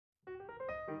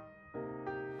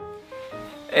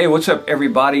Hey, what's up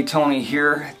everybody? Tony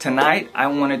here. Tonight I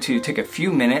wanted to take a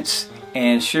few minutes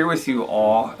and share with you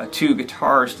all two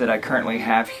guitars that I currently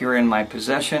have here in my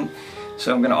possession.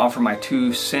 So I'm going to offer my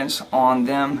 2 cents on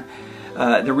them.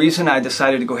 The reason I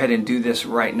decided to go ahead and do this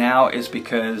right now is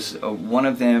because one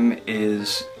of them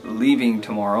is leaving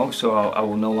tomorrow, so I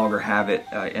will no longer have it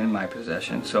in my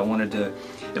possession. So I wanted to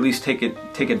at least take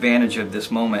advantage of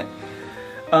this moment.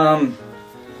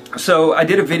 So I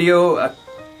did a video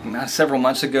several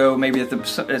months ago, maybe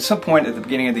at some point at the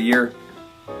beginning of the year,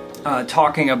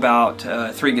 talking about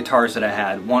 3 guitars that I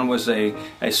had. One was a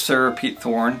Suhr Pete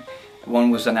Thorn, one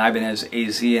was an Ibanez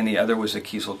AZ, and the other was a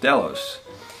Kiesel Delos.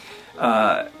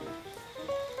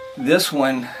 This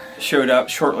one showed up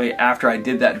shortly after I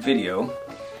did that video,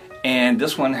 and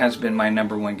this one has been my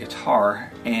 #1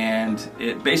 guitar, and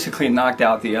it basically knocked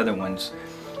out the other ones.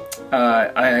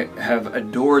 I have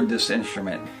adored this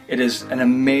instrument. It is an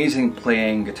amazing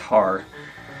playing guitar.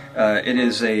 It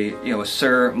is a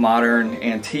Suhr modern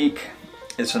antique.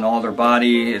 It's an alder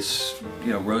body. It's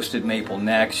roasted maple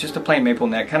neck. It's just a plain maple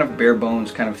neck, kind of bare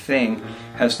bones kind of thing.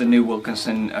 Has the new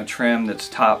Wilkinson trim that's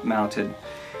top mounted,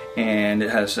 and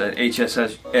it has an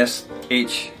HSH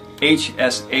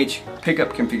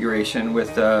pickup configuration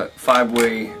with a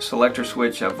 5-way selector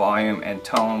switch, a volume and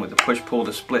tone with a push-pull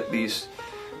to split these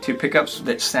 2 pickups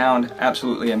that sound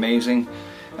absolutely amazing.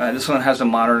 This one has a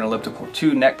modern elliptical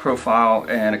 2 neck profile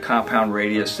and a compound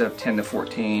radius of 10 to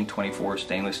 14, 24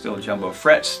 stainless steel jumbo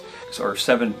frets, or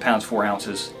 7 pounds 4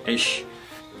 ounces ish,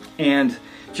 and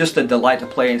just a delight to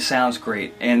play and sounds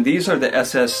great. And these are the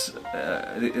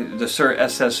the Suhr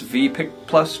SSV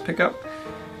Plus pickup,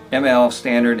 ML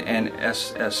standard and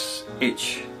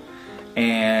SSH.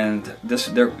 And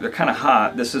they're kind of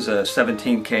hot. This is a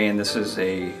 17K and this is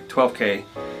a 12K,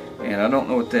 and I don't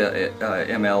know what the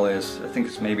ML is. I think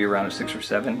it's maybe around a 6 or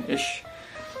 7 ish,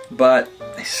 but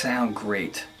they sound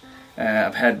great.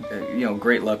 I've had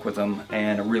great luck with them,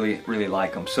 and I really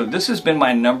like them. So this has been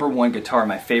my #1 guitar,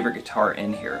 my favorite guitar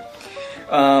in here.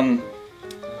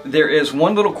 There is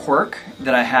one little quirk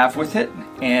that I have with it,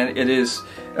 and it is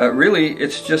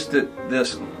it's just that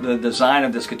the design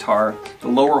of this guitar. The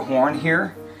lower horn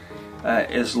here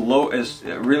is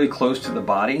really close to the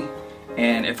body,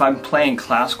 and if I'm playing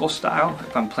classical style,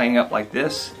 if I'm playing up like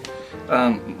this,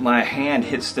 my hand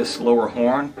hits this lower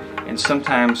horn, and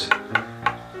sometimes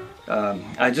I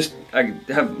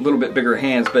have a little bit bigger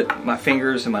hands, but my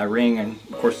fingers and my ring, and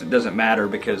of course it doesn't matter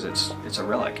because it's a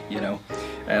relic,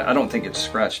 I don't think it's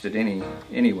scratched it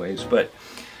anyways, but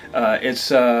it's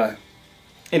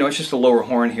just the lower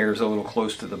horn here is a little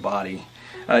close to the body.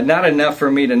 Not enough for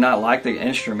me to not like the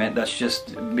instrument. That's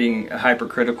just being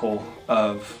hypercritical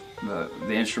of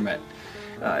the instrument.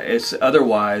 It's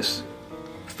otherwise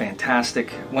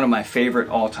fantastic. One of my favorite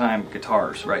all-time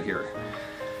guitars right here.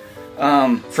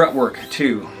 Fretwork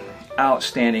too,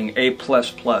 outstanding, A++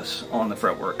 on the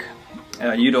fretwork.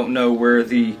 You don't know where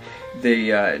the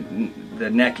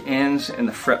neck ends and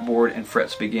the fretboard and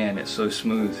frets begin. It's so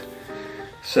smooth.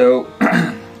 So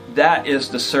that is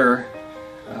the Suhr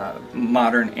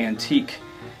modern antique.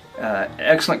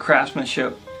 Excellent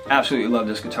craftsmanship. Absolutely love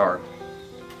this guitar.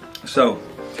 So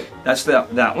that's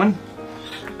that one.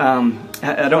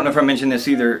 I don't know if I mentioned this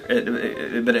either,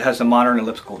 but it has a modern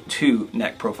elliptical 2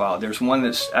 neck profile. There's one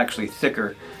that's actually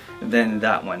thicker than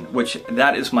that one, which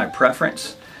that is my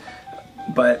preference,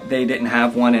 but they didn't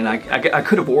have one, and I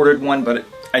could have ordered one, but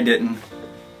I didn't.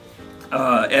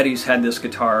 Eddie's had this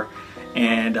guitar,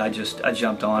 and I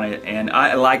jumped on it, and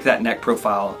I like that neck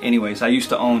profile anyways. I used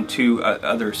to own 2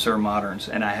 other Suhr moderns,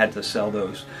 and I had to sell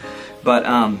those, but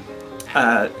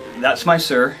that's my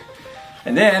Suhr.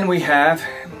 And then we have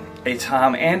a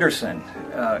Tom Anderson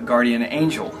Guardian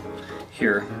Angel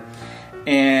here,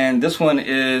 and this one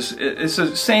it's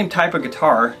the same type of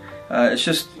guitar. It's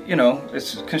just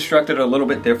it's constructed a little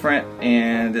bit different,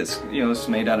 and it's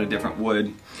made out of different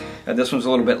wood. This one's a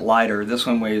little bit lighter. This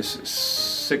one weighs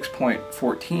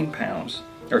 6.14 pounds,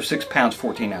 or 6 pounds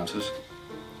 14 ounces,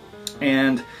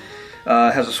 and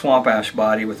has a swamp ash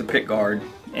body with a pick guard,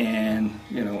 and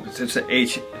it's an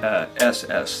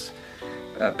HSS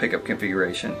pickup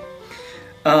configuration.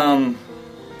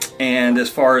 And as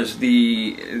far as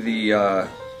the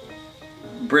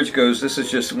bridge goes, this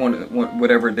is just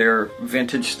whatever their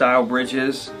vintage style bridge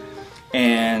is,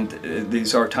 and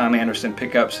these are Tom Anderson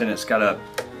pickups, and it's got a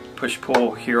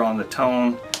push-pull here on the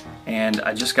tone. And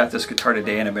I just got this guitar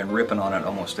today, and I've been ripping on it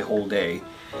almost the whole day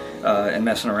and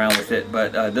messing around with it.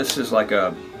 But this is like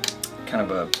a kind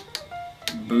of a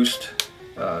boost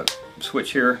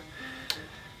switch here,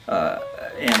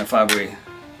 and a 5-way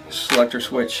selector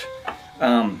switch.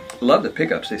 Love the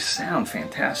pickups, they sound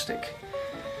fantastic.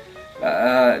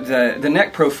 The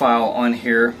neck profile on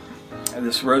here,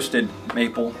 this roasted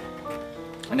maple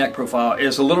neck profile,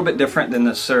 is a little bit different than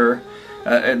the Suhr.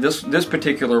 This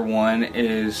particular one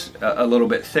is a little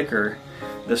bit thicker.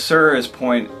 The Suhr is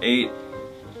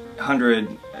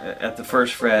 0.800 at the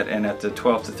first fret, and at the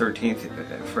 12th to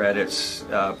 13th fret it's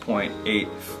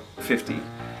 0.850,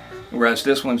 whereas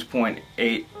this one's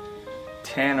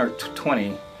 0.810 or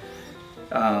 20.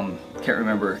 Can't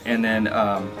remember. And then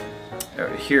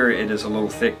here it is a little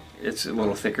thick. It's a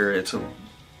little thicker. It's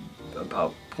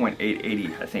about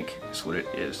 0.880, I think is what it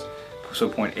is. So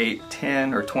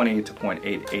 0.810 or 20 to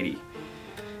 0.880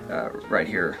 right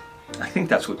here. I think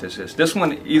that's what this is. This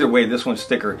one, either way, this one's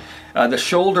thicker. The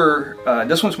shoulder,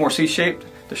 this one's more C-shaped.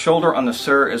 The shoulder on the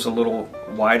Suhr is a little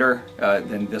wider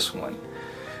than this one.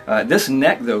 This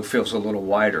neck, though, feels a little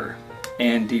wider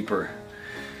and deeper.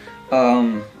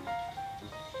 And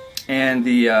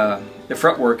the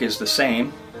fretwork is the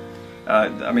same.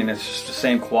 I mean, it's just the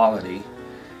same quality.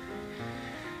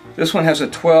 This one has a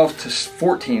 12 to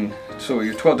 14, so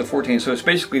you're 12 to 14. So it's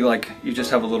basically like you just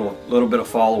have a little bit of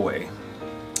fall away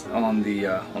on the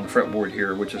fretboard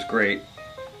here, which is great.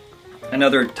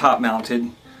 Another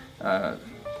top-mounted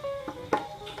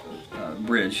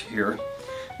bridge here.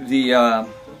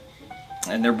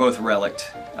 And they're both relicked.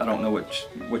 I don't know which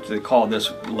they call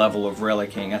this level of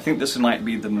relicking. I think this might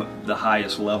be the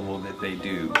highest level that they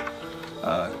do,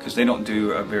 because they don't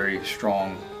do a very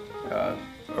strong,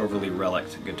 overly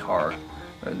relicked guitar.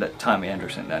 That Tom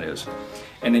Anderson, that is.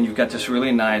 And then you've got this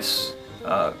really nice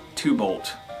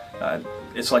 2-bolt.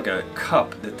 It's like a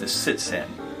cup that this sits in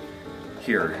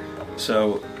here.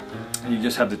 So you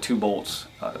just have the 2 bolts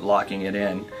locking it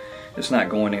in. It's not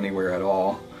going anywhere at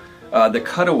all. The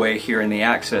cutaway here in the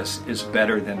access is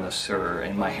better than the Suhr.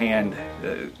 In my hand,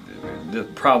 the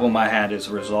problem I had is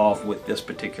resolved with this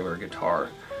particular guitar.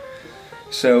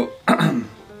 So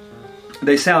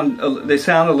they sound a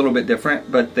little bit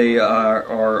different, but they are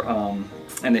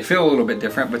and they feel a little bit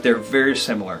different, but they're very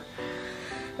similar.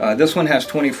 This one has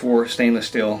 24 stainless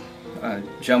steel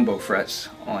jumbo frets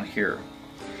on here.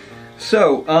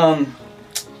 So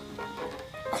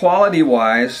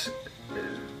quality-wise,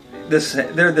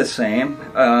 they're the same.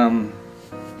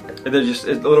 They're just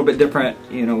a little bit different,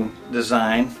 you know,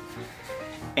 design.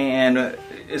 And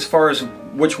as far as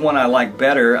which one I like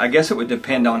better, I guess it would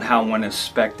depend on how one is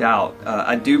spec'd out.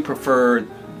 I do prefer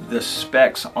the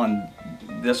specs on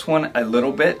this one a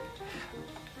little bit,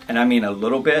 and I mean a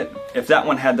little bit. If that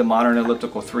one had the modern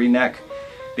elliptical 3 neck,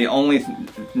 the only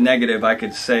negative I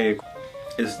could say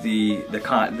is the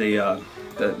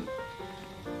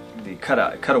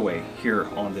cutaway here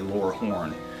on the lower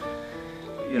horn.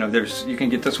 You know, you can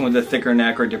get this one with a thicker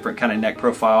neck or a different kind of neck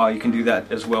profile. You can do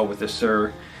that as well with the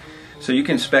Suhr. So you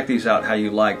can spec these out how you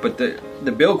like, but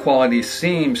the build quality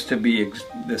seems to be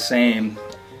the same.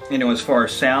 You know, as far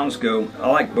as sounds go, I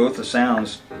like both the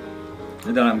sounds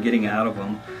that I'm getting out of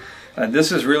them.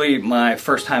 This is really my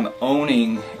first time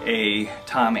owning a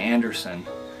Tom Anderson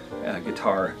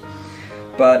guitar,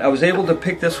 but I was able to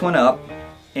pick this one up,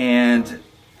 and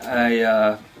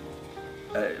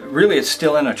really it's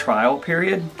still in a trial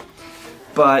period,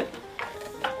 but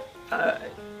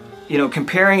you know,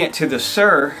 comparing it to the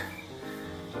Suhr,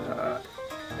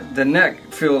 the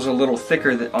neck feels a little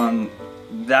thicker on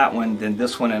that one than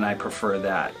this one, and I prefer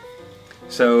that.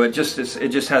 So it just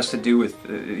has to do with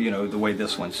you know, the way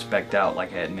this one's spec'd out,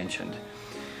 like I had mentioned.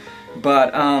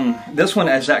 But this one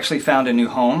has actually found a new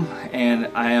home, and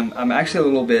I'm actually a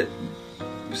little bit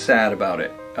sad about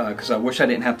it, because I wish I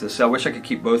didn't have to sell. I wish I could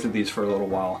keep both of these for a little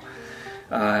while.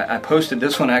 I posted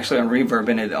this one actually on Reverb,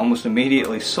 and it almost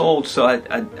immediately sold, so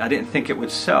I didn't think it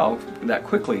would sell that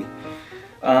quickly.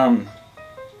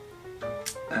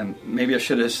 Maybe I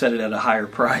should have set it at a higher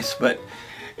price, but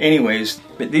anyways,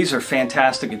 but these are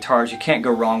fantastic guitars. You can't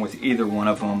go wrong with either one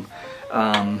of them.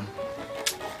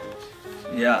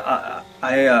 Yeah,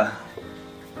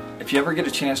 if you ever get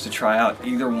a chance to try out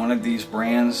either one of these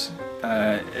brands,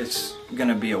 it's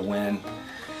gonna be a win.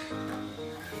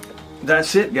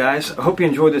 That's it, guys. I hope you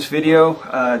enjoyed this video.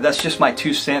 That's just my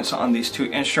 2 cents on these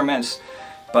 2 instruments,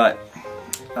 but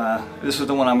this is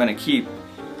the one I'm gonna keep,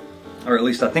 or at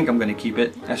least I think I'm gonna keep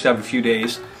it. I should have a few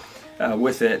days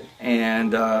with it,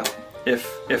 and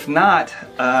if not,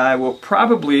 I will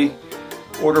probably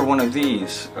order one of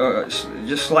these,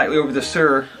 just slightly over the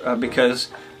Suhr, because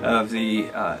of the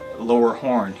lower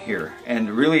horn here.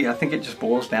 And really, I think it just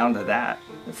boils down to that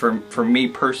for me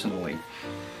personally,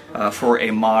 for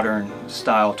a modern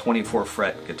style 24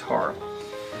 fret guitar.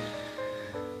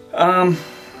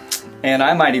 And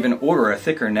I might even order a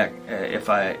thicker neck if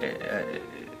I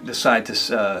decide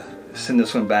to send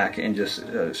this one back and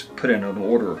just put in an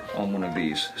order on one of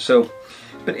these. So,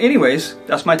 but anyways,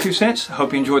 that's my 2 cents.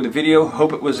 Hope you enjoyed the video.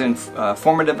 Hope it was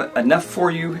informative enough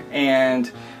for you,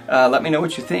 and let me know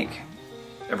what you think.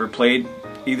 Ever played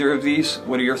either of these?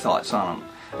 What are your thoughts on them?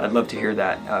 I'd love to hear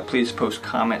that. Please post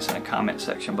comments in the comment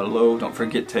section below. Don't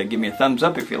forget to give me a thumbs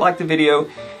up if you like the video,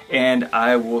 and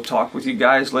I will talk with you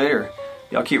guys later.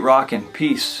 Y'all keep rocking.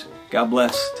 Peace. God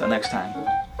bless. Till next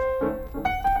time.